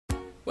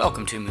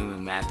Welcome to Moo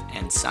Math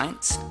and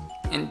Science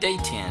and Day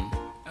 10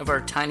 of our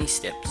Tiny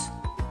Steps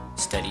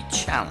Study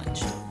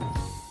Challenge.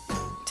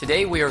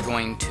 Today we are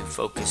going to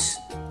focus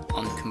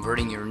on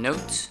converting your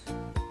notes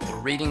or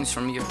readings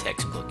from your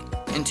textbook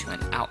into an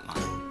outline.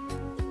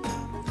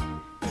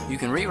 You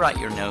can rewrite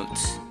your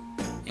notes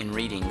and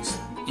readings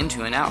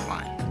into an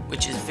outline,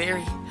 which is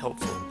very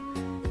helpful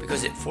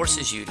because it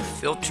forces you to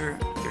filter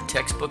your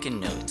textbook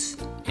and notes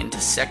into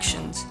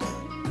sections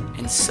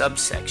and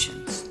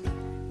subsections,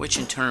 which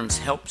in turn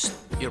helps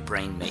your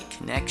brain make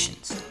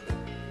connections.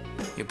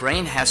 Your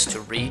brain has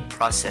to read,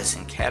 process,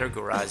 and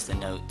categorize the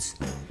notes,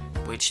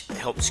 which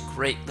helps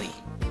greatly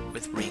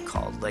with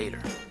recall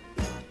later.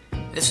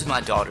 This is my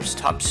daughter's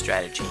top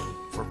strategy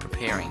for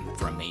preparing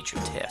for a major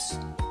test.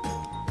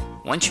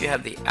 Once you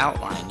have the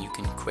outline, you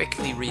can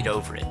quickly read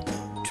over it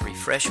to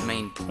refresh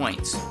main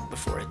points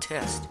before a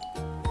test.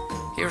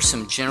 Here are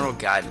some general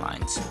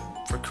guidelines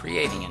for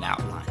creating an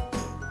outline.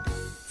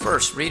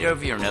 First, read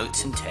over your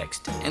notes and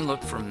text and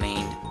look for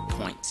main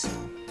points.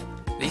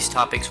 These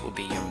topics will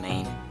be your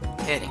main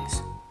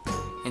headings.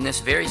 In this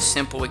very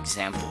simple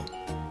example,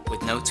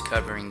 with notes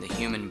covering the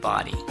human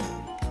body,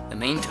 the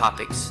main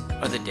topics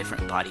are the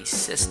different body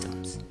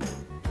systems.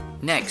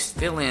 Next,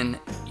 fill in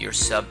your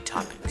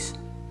subtopics.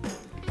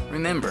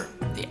 Remember,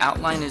 the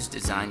outline is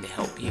designed to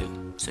help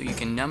you, so you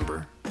can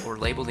number or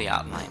label the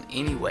outline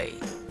any way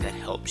that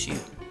helps you.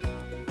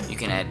 You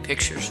can add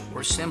pictures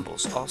or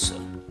symbols also.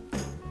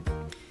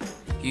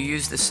 You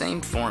use the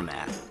same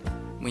format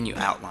when you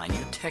outline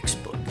your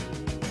textbook.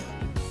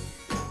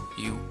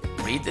 You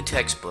read the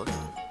textbook,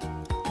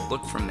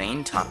 look for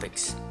main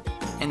topics,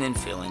 and then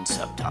fill in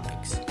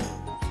subtopics.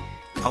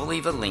 I'll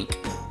leave a link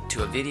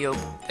to a video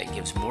that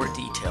gives more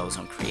details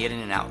on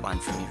creating an outline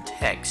from your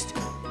text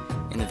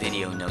in the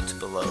video notes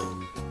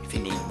below if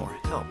you need more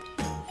help.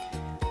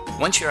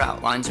 Once your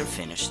outlines are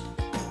finished,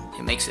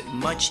 it makes it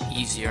much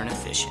easier and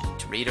efficient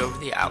to read over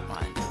the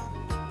outline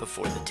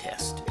before the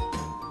test.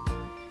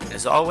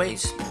 As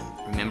always,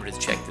 remember to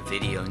check the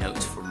video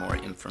notes for more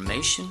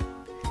information.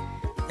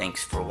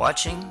 Thanks for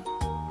watching.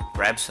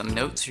 Grab some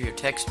notes for your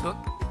textbook,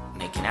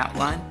 make an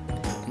outline,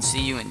 and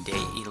see you in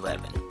day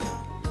 11.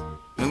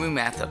 Moo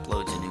Math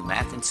uploads a new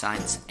math and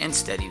science and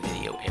study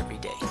video every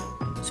day.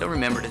 So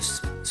remember to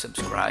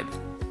subscribe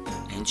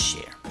and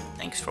share.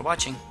 Thanks for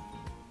watching.